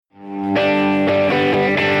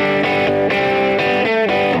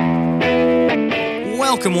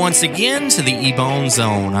Welcome once again to the E-Bone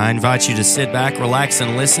Zone. I invite you to sit back, relax,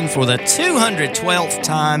 and listen for the 212th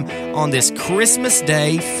time on this Christmas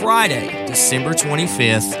Day, Friday, December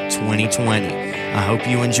 25th, 2020. I hope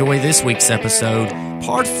you enjoy this week's episode,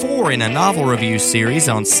 part 4 in a novel review series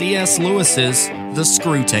on C.S. Lewis's The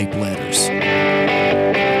Screwtape Letters.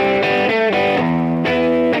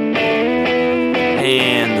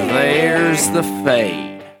 And there's the fade.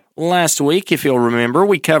 Last week, if you'll remember,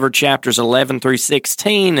 we covered chapters 11 through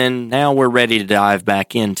 16, and now we're ready to dive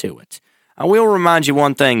back into it. I will remind you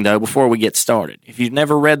one thing, though, before we get started. If you've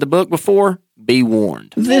never read the book before, be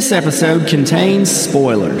warned. This episode contains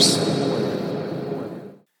spoilers.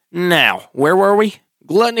 Now, where were we?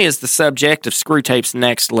 Gluttony is the subject of Screwtape's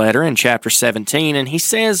next letter in chapter 17, and he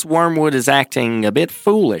says Wormwood is acting a bit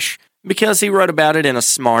foolish because he wrote about it in a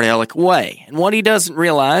smart aleck way. And what he doesn't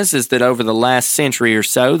realize is that over the last century or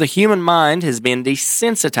so, the human mind has been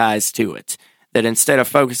desensitized to it. That instead of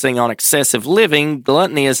focusing on excessive living,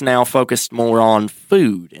 gluttony is now focused more on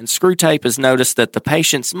food. And Screwtape has noticed that the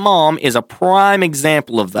patient's mom is a prime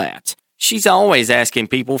example of that. She's always asking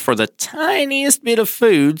people for the tiniest bit of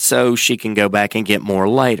food so she can go back and get more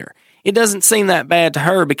later. It doesn't seem that bad to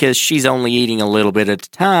her because she's only eating a little bit at a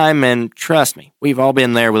time, and trust me, we've all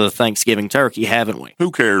been there with a Thanksgiving turkey, haven't we? Who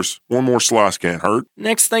cares? One more slice can't hurt.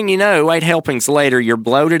 Next thing you know, 8 helpings later, you're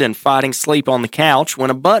bloated and fighting sleep on the couch when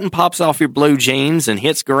a button pops off your blue jeans and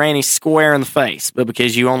hits Granny square in the face. But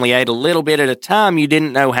because you only ate a little bit at a time, you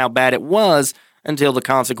didn't know how bad it was until the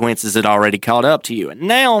consequences had already caught up to you. And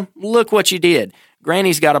now, look what you did.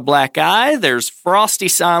 Granny's got a black eye, there's frosty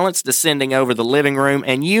silence descending over the living room,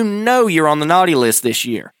 and you know you're on the naughty list this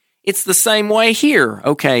year. It's the same way here.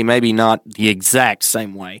 Okay, maybe not the exact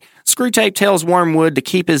same way. Screwtape tells Wormwood to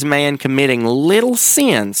keep his man committing little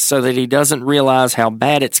sins so that he doesn't realize how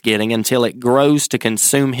bad it's getting until it grows to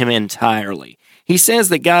consume him entirely. He says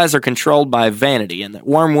that guys are controlled by vanity and that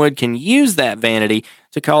Wormwood can use that vanity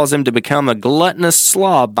to cause him to become a gluttonous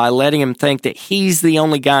slob by letting him think that he's the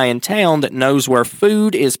only guy in town that knows where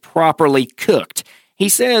food is properly cooked. He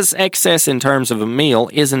says excess in terms of a meal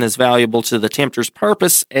isn't as valuable to the tempter's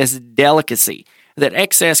purpose as delicacy, that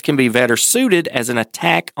excess can be better suited as an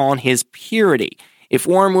attack on his purity. If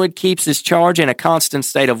Wormwood keeps his charge in a constant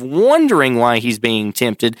state of wondering why he's being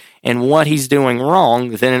tempted and what he's doing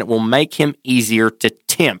wrong, then it will make him easier to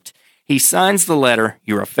tempt. He signs the letter,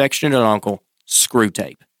 Your affectionate uncle,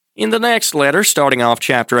 Screwtape. In the next letter, starting off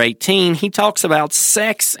chapter 18, he talks about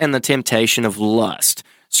sex and the temptation of lust.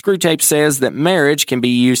 Screwtape says that marriage can be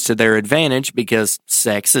used to their advantage because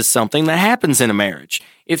sex is something that happens in a marriage.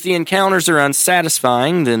 If the encounters are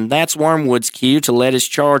unsatisfying, then that's Wormwood's cue to let his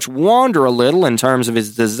charge wander a little in terms of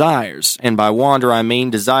his desires. And by wander, I mean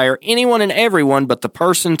desire anyone and everyone but the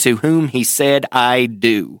person to whom he said, I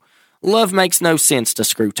do. Love makes no sense to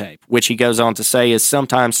Screwtape, which he goes on to say is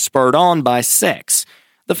sometimes spurred on by sex.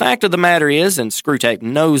 The fact of the matter is, and Screwtape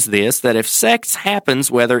knows this, that if sex happens,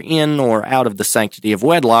 whether in or out of the sanctity of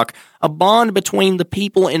wedlock, a bond between the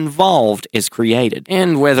people involved is created.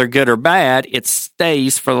 And whether good or bad, it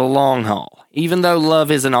stays for the long haul. Even though love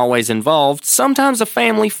isn't always involved, sometimes a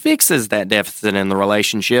family fixes that deficit in the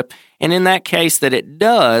relationship, and in that case that it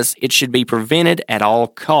does, it should be prevented at all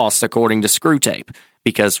costs, according to Screwtape.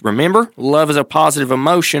 Because remember, love is a positive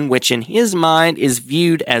emotion, which in his mind is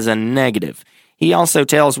viewed as a negative. He also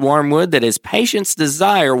tells Wormwood that his patient's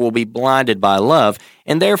desire will be blinded by love,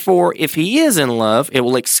 and therefore, if he is in love, it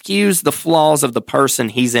will excuse the flaws of the person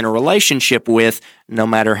he's in a relationship with, no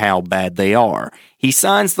matter how bad they are. He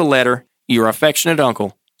signs the letter, Your affectionate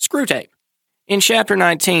uncle, Screwtape. In chapter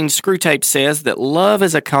 19, Screwtape says that love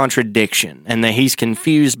is a contradiction and that he's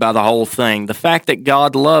confused by the whole thing, the fact that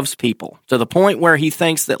God loves people, to the point where he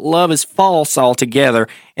thinks that love is false altogether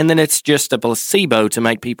and that it's just a placebo to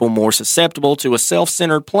make people more susceptible to a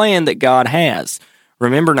self-centered plan that God has.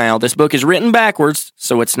 Remember now, this book is written backwards,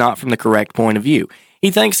 so it's not from the correct point of view.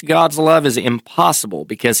 He thinks God's love is impossible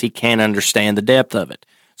because he can't understand the depth of it.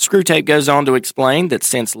 Screwtape goes on to explain that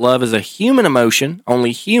since love is a human emotion,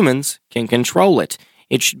 only humans can control it.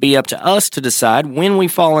 It should be up to us to decide when we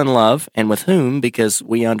fall in love and with whom because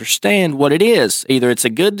we understand what it is. Either it's a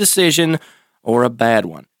good decision or a bad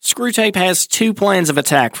one. Screwtape has 2 plans of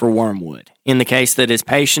attack for Wormwood. In the case that his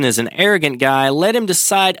patient is an arrogant guy, let him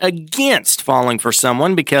decide against falling for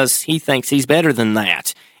someone because he thinks he's better than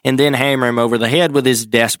that, and then hammer him over the head with his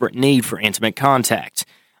desperate need for intimate contact.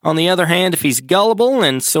 On the other hand, if he's gullible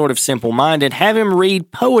and sort of simple-minded, have him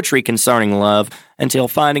read poetry concerning love until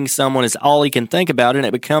finding someone is all he can think about and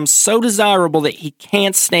it becomes so desirable that he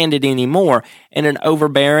can't stand it anymore, and an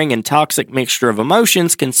overbearing and toxic mixture of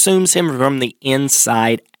emotions consumes him from the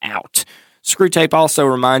inside out. Screwtape also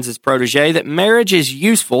reminds his protege that marriage is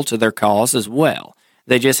useful to their cause as well.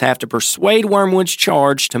 They just have to persuade Wormwood's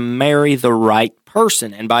charge to marry the right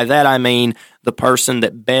person, and by that I mean the person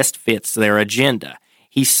that best fits their agenda.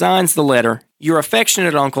 He signs the letter, "Your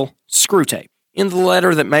affectionate uncle, Screwtape." In the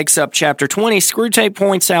letter that makes up Chapter 20, Screwtape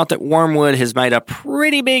points out that Wormwood has made a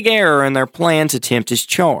pretty big error in their plan to tempt his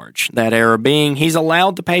charge. That error being, he's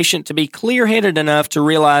allowed the patient to be clear-headed enough to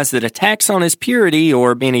realize that attacks on his purity,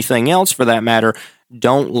 or anything else for that matter,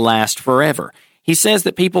 don't last forever. He says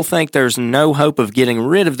that people think there's no hope of getting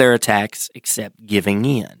rid of their attacks except giving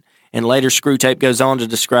in. And later Screwtape goes on to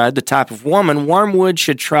describe the type of woman Wormwood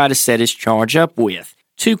should try to set his charge up with.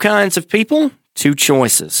 Two kinds of people, two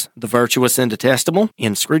choices. The virtuous and detestable,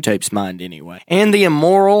 in Screwtape's mind anyway, and the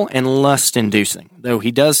immoral and lust-inducing, though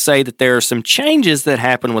he does say that there are some changes that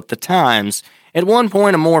happen with the times. At one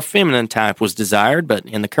point, a more feminine type was desired, but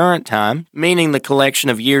in the current time, meaning the collection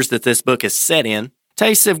of years that this book is set in,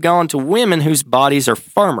 tastes have gone to women whose bodies are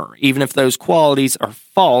firmer, even if those qualities are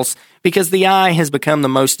false, because the eye has become the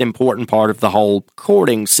most important part of the whole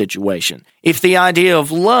courting situation. If the idea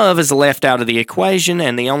of love is left out of the equation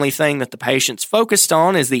and the only thing that the patient's focused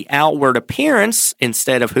on is the outward appearance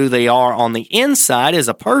instead of who they are on the inside as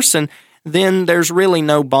a person, then there's really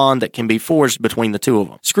no bond that can be forged between the two of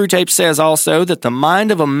them. Screwtape says also that the mind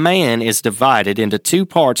of a man is divided into two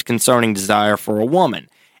parts concerning desire for a woman.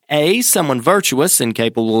 A, someone virtuous and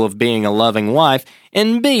capable of being a loving wife,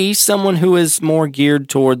 and B, someone who is more geared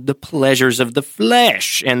toward the pleasures of the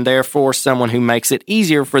flesh, and therefore someone who makes it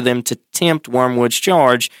easier for them to tempt Wormwood's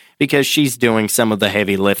charge because she's doing some of the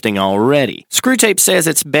heavy lifting already. Screwtape says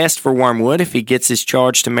it's best for Wormwood if he gets his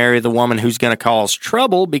charge to marry the woman who's going to cause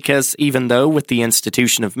trouble, because even though with the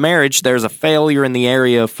institution of marriage there's a failure in the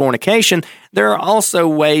area of fornication, there are also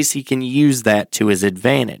ways he can use that to his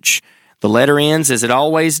advantage. The letter ends as it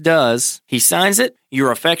always does. He signs it,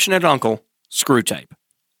 "Your affectionate uncle, Screwtape."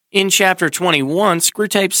 In Chapter 21,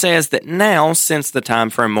 Screwtape says that now, since the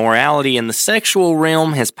time for immorality in the sexual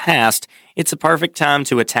realm has passed, it's a perfect time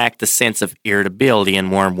to attack the sense of irritability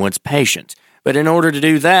in Wormwood's patient. But in order to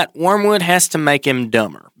do that, Wormwood has to make him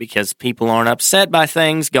dumber, because people aren't upset by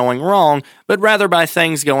things going wrong, but rather by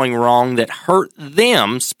things going wrong that hurt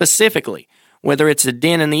them specifically, whether it's a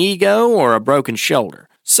dent in the ego or a broken shoulder.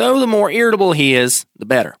 So the more irritable he is, the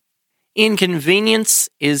better. Inconvenience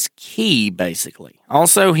is key, basically.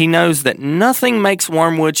 Also, he knows that nothing makes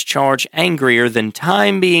Wormwood's charge angrier than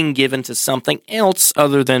time being given to something else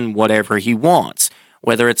other than whatever he wants,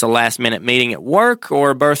 whether it's a last-minute meeting at work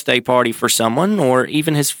or a birthday party for someone, or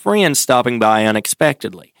even his friend stopping by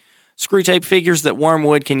unexpectedly. Screwtape figures that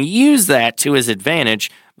Wormwood can use that to his advantage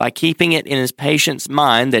by keeping it in his patient's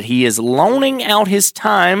mind that he is loaning out his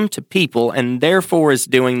time to people and therefore is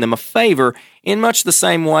doing them a favor in much the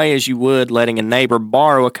same way as you would letting a neighbor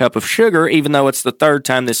borrow a cup of sugar even though it's the third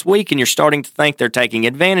time this week and you're starting to think they're taking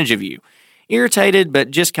advantage of you. Irritated but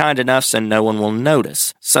just kind enough so no one will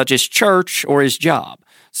notice, such as church or his job,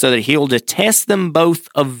 so that he'll detest them both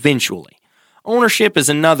eventually. Ownership is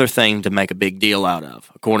another thing to make a big deal out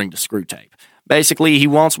of, according to Screwtape. Basically, he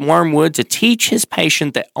wants Wormwood to teach his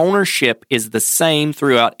patient that ownership is the same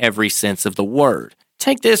throughout every sense of the word.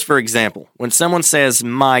 Take this for example. When someone says,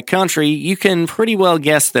 "my country," you can pretty well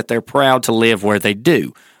guess that they're proud to live where they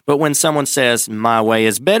do. But when someone says, "my way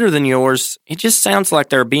is better than yours," it just sounds like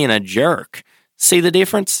they're being a jerk. See the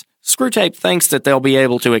difference? Screwtape thinks that they'll be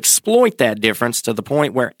able to exploit that difference to the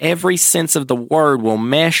point where every sense of the word will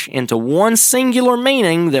mesh into one singular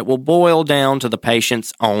meaning that will boil down to the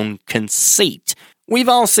patient's own conceit. We've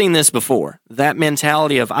all seen this before. That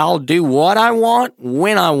mentality of I'll do what I want,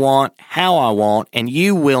 when I want, how I want, and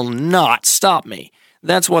you will not stop me.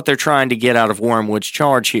 That's what they're trying to get out of Wormwood's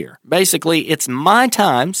charge here. Basically, it's my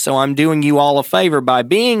time, so I'm doing you all a favor by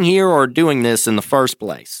being here or doing this in the first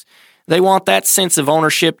place. They want that sense of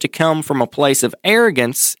ownership to come from a place of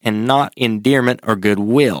arrogance and not endearment or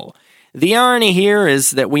goodwill. The irony here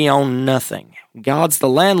is that we own nothing. God's the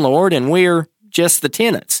landlord and we're just the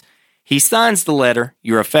tenants. He signs the letter,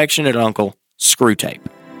 "Your affectionate uncle, Screwtape."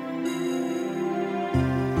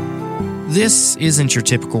 This isn't your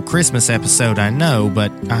typical Christmas episode, I know,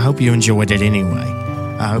 but I hope you enjoyed it anyway.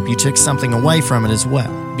 I hope you took something away from it as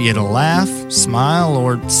well, be it a laugh, smile,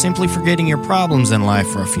 or simply forgetting your problems in life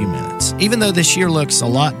for a few minutes. Even though this year looks a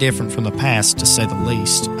lot different from the past, to say the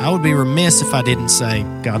least, I would be remiss if I didn't say,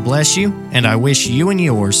 God bless you, and I wish you and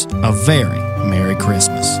yours a very Merry Christmas.